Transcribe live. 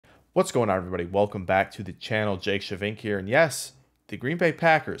What's going on, everybody? Welcome back to the channel. Jake Shavink here. And yes, the Green Bay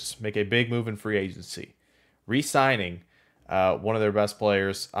Packers make a big move in free agency, re-signing one of their best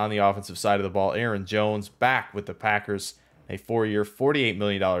players on the offensive side of the ball, Aaron Jones, back with the Packers, a 4-year, $48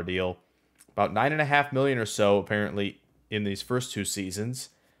 million deal, about $9.5 million or so apparently in these first two seasons.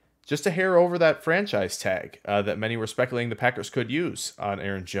 Just a hair over that franchise tag that many were speculating the Packers could use on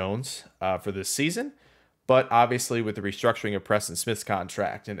Aaron Jones for this season. But obviously, with the restructuring of Preston Smith's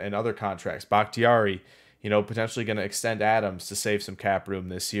contract and other contracts, Bakhtiari, potentially going to extend Adams to save some cap room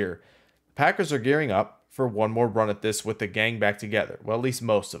this year. Packers are gearing up for one more run at this with the gang back together. Well, at least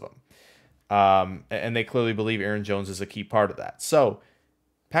most of them. And they clearly believe Aaron Jones is a key part of that. So,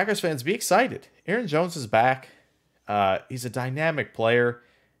 Packers fans, be excited. Aaron Jones is back. He's a dynamic player.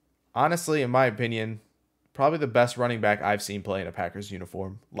 Honestly, in my opinion, probably the best running back I've seen play in a Packers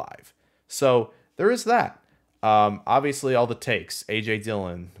uniform live. So, there is that. Obviously, all the takes. A.J.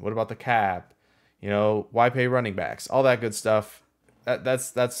 Dillon. What about the cap? Why pay running backs? All that good stuff.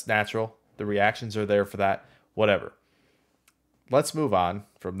 That's natural. The reactions are there for that. Whatever. Let's move on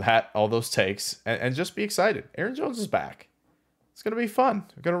from that, all those takes, and just be excited. Aaron Jones is back. It's going to be fun.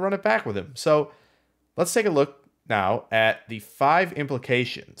 We're going to run it back with him. So let's take a look now at the 5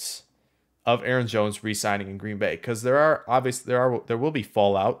 implications of Aaron Jones re-signing in Green Bay, because there will be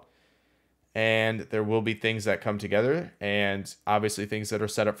fallout. And there will be things that come together and obviously things that are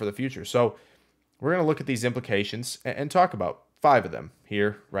set up for the future. So we're going to look at these implications and talk about 5 of them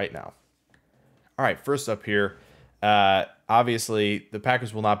here right now. All right, first up here, obviously the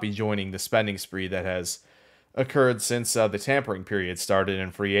Packers will not be joining the spending spree that has occurred since the tampering period started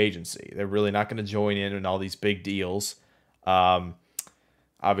in free agency. They're really not going to join in all these big deals.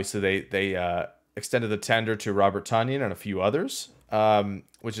 Obviously, they extended the tender to Robert Tonyan and a few others.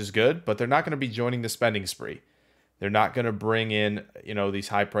 Which is good, but they're not going to be joining the spending spree. They're not going to bring in, these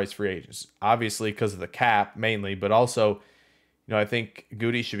high-priced free agents. Obviously, because of the cap, mainly, but also, I think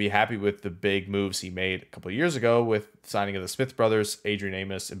Goody should be happy with the big moves he made a couple of years ago with signing of the Smith brothers, Adrian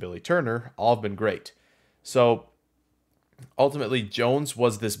Amos, and Billy Turner. All have been great. So, ultimately, Jones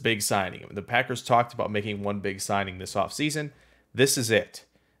was this big signing. The Packers talked about making one big signing this offseason. This is it.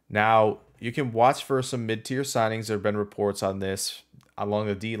 Now, you can watch for some mid-tier signings. There have been reports on this along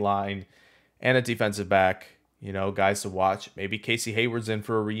the D-line and a defensive back, guys to watch. Maybe Casey Hayward's in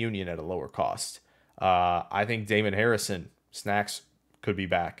for a reunion at a lower cost. I think Damon Harrison, Snacks, could be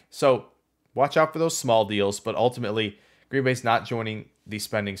back. So watch out for those small deals, but ultimately, Green Bay's not joining the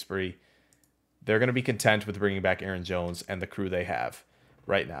spending spree. They're going to be content with bringing back Aaron Jones and the crew they have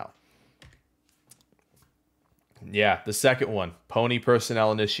right now. Yeah, the second one, pony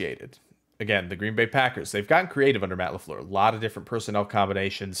personnel initiated. Again, the Green Bay Packers, they've gotten creative under Matt LaFleur. A lot of different personnel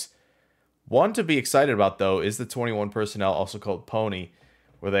combinations. One to be excited about, though, is the 21 personnel, also called pony,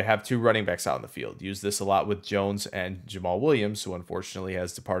 where they have 2 running backs out in the field. Use this a lot with Jones and Jamal Williams, who unfortunately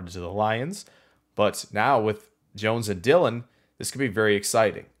has departed to the Lions. But now with Jones and Dillon, this could be very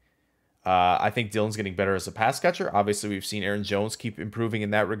exciting. I think Dillon's getting better as a pass catcher. Obviously, we've seen Aaron Jones keep improving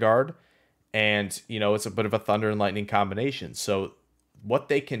in that regard. And, it's a bit of a thunder and lightning combination. So what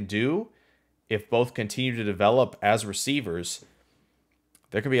they can do, if both continue to develop as receivers,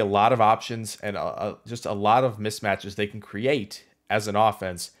 there can be a lot of options and just a lot of mismatches they can create as an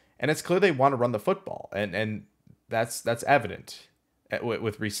offense. And it's clear they want to run the football. And that's evident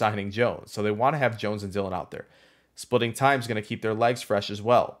with re-signing Jones. So they want to have Jones and Dillon out there. Splitting time is going to keep their legs fresh as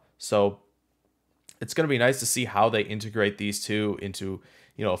well. So it's going to be nice to see how they integrate these two into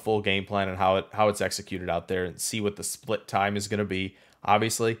a full game plan and how it's executed out there and see what the split time is going to be.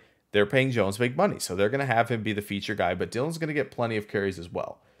 Obviously, they're paying Jones big money, so they're going to have him be the feature guy, but Dillon's going to get plenty of carries as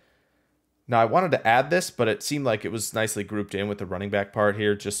well. Now, I wanted to add this, but it seemed like it was nicely grouped in with the running back part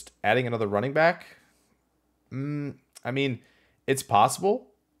here. Just adding another running back, I mean, it's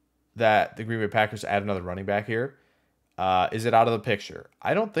possible that the Green Bay Packers add another running back here. Is it out of the picture?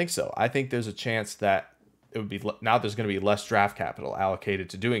 I don't think so. I think there's a chance that it would be now there's going to be less draft capital allocated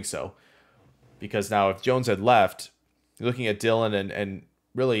to doing so, because now if Jones had left, you're looking at Dillon and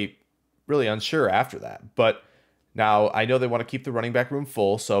really unsure after that. But now I know they want to keep the running back room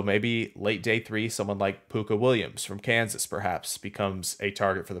full, so maybe late day 3, someone like Puka Williams from Kansas perhaps becomes a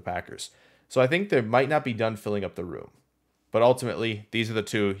target for the Packers. So I think they might not be done filling up the room. But ultimately, these are the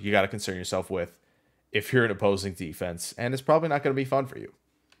 2 you got to concern yourself with if you're an opposing defense, and it's probably not going to be fun for you.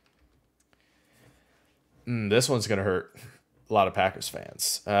 This one's going to hurt a lot of Packers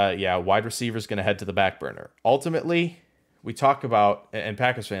fans. Yeah, wide receiver is going to head to the back burner. Ultimately, we talk about, and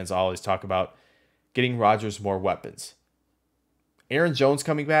Packers fans always talk about, getting Rodgers more weapons. Aaron Jones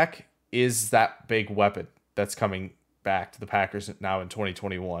coming back is that big weapon that's coming back to the Packers now in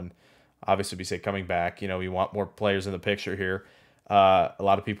 2021. Obviously, we say coming back, we want more players in the picture here. A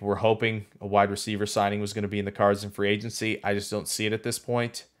lot of people were hoping a wide receiver signing was going to be in the cards in free agency. I just don't see it at this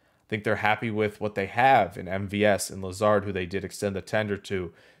point. I think they're happy with what they have in MVS and Lazard, who they did extend the tender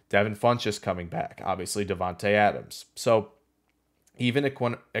to. Devin Funchess coming back. Obviously, Devontae Adams. So even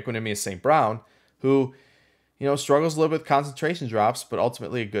Equanimeous St. Brown, who struggles a little bit with concentration drops, but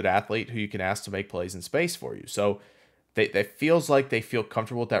ultimately a good athlete who you can ask to make plays in space for you. So they feels like they feel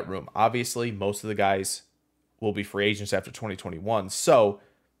comfortable with that room. Obviously, most of the guys will be free agents after 2021. So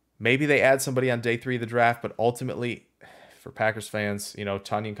maybe they add somebody on day 3 of the draft, but ultimately, for Packers fans,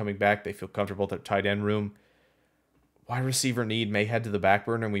 Tonyan coming back, they feel comfortable with their tight end room. Wide receiver need may head to the back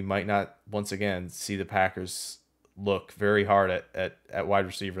burner, and we might not, once again, see the Packers look very hard at wide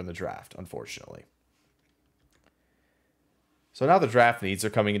receiver in the draft, unfortunately. So now the draft needs are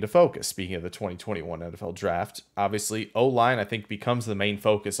coming into focus. Speaking of the 2021 NFL draft, obviously O-line, I think, becomes the main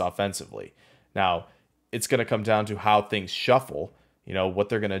focus offensively. Now, it's going to come down to how things shuffle, what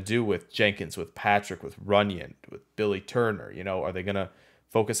they're going to do with Jenkins, with Patrick, with Runyon, with Billy Turner. Are they going to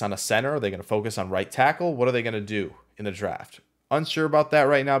focus on a center? Are they going to focus on right tackle? What are they going to do in the draft? Unsure about that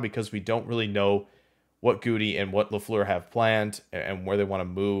right now because we don't really know what Goody and what LaFleur have planned and where they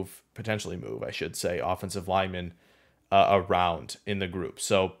want to potentially move, I should say, offensive linemen around in the group.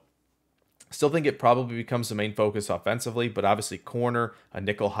 So still think it probably becomes the main focus offensively, but obviously corner, a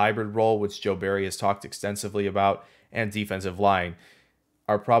nickel hybrid role, which Joe Barry has talked extensively about, and defensive line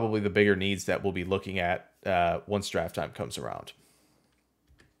are probably the bigger needs that we'll be looking at once draft time comes around.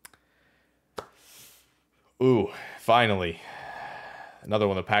 Ooh, finally. Another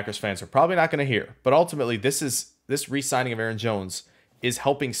one the Packers fans are probably not going to hear. But ultimately, this re-signing of Aaron Jones is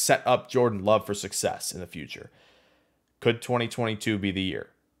helping set up Jordan Love for success in the future. Could 2022 be the year?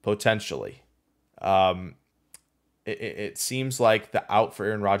 Potentially. It seems like the out for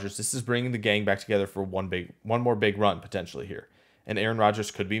Aaron Rodgers. This is bringing the gang back together for one more big run potentially here. And Aaron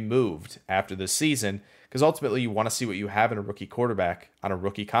Rodgers could be moved after this season because ultimately you want to see what you have in a rookie quarterback on a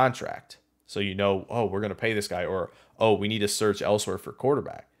rookie contract. So we're going to pay this guy, or, we need to search elsewhere for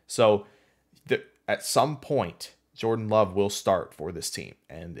quarterback. So at some point, Jordan Love will start for this team,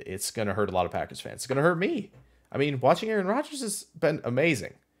 and it's going to hurt a lot of Packers fans. It's going to hurt me. I mean, watching Aaron Rodgers has been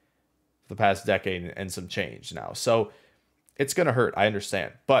amazing for the past decade and some change now. So it's going to hurt. I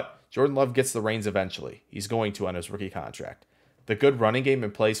understand. But Jordan Love gets the reins eventually. He's going to on his rookie contract. The good running game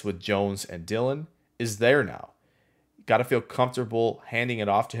in place with Jones and Dillon is there now. Got to feel comfortable handing it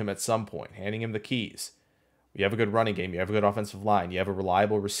off to him at some point, handing him the keys. You have a good running game. You have a good offensive line. You have a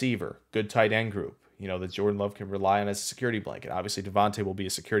reliable receiver, good tight end group, that Jordan Love can rely on as a security blanket. Obviously, Devontae will be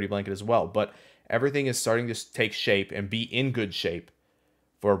a security blanket as well. But everything is starting to take shape and be in good shape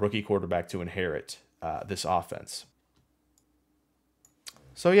for a rookie quarterback to inherit this offense.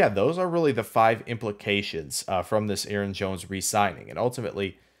 So, yeah, those are really the 5 implications from this Aaron Jones re-signing. And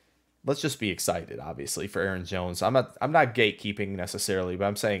ultimately, let's just be excited, obviously, for Aaron Jones. I'm not gatekeeping necessarily, but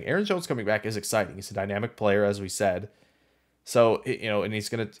I'm saying Aaron Jones coming back is exciting. He's a dynamic player, as we said. So, and he's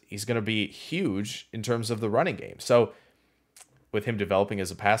gonna be huge in terms of the running game. So, with him developing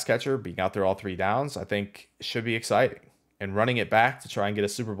as a pass catcher, being out there all 3 downs, I think should be exciting. And running it back to try and get a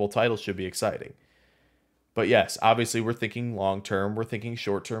Super Bowl title should be exciting. But yes, obviously we're thinking long-term. We're thinking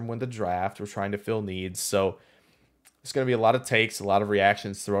short-term when the draft. We're trying to fill needs. So it's going to be a lot of takes, a lot of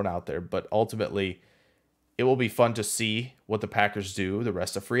reactions thrown out there. But ultimately, it will be fun to see what the Packers do the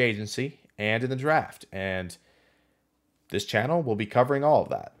rest of free agency and in the draft. And this channel will be covering all of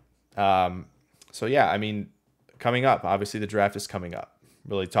that. So yeah, I mean, coming up, obviously the draft is coming up.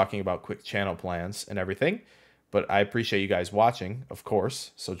 Really talking about quick channel plans and everything. But I appreciate you guys watching, of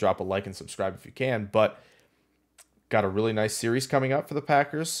course. So drop a like and subscribe if you can. But got a really nice series coming up for the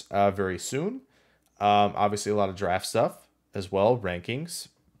Packers very soon. Obviously, a lot of draft stuff as well. Rankings.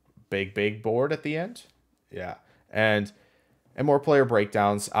 Big board at the end. Yeah. And more player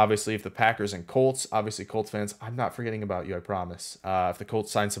breakdowns. Obviously, if the Packers and Colts, obviously Colts fans, I'm not forgetting about you, I promise. If the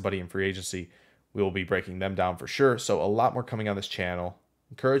Colts sign somebody in free agency, we will be breaking them down for sure. So a lot more coming on this channel.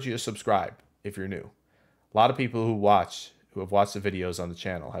 Encourage you to subscribe if you're new. A lot of people who have watched the videos on the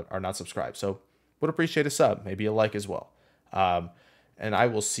channel are not subscribed. So would appreciate a sub, maybe a like as well. And I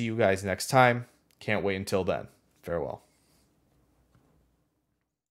will see you guys next time. Can't wait until then. Farewell.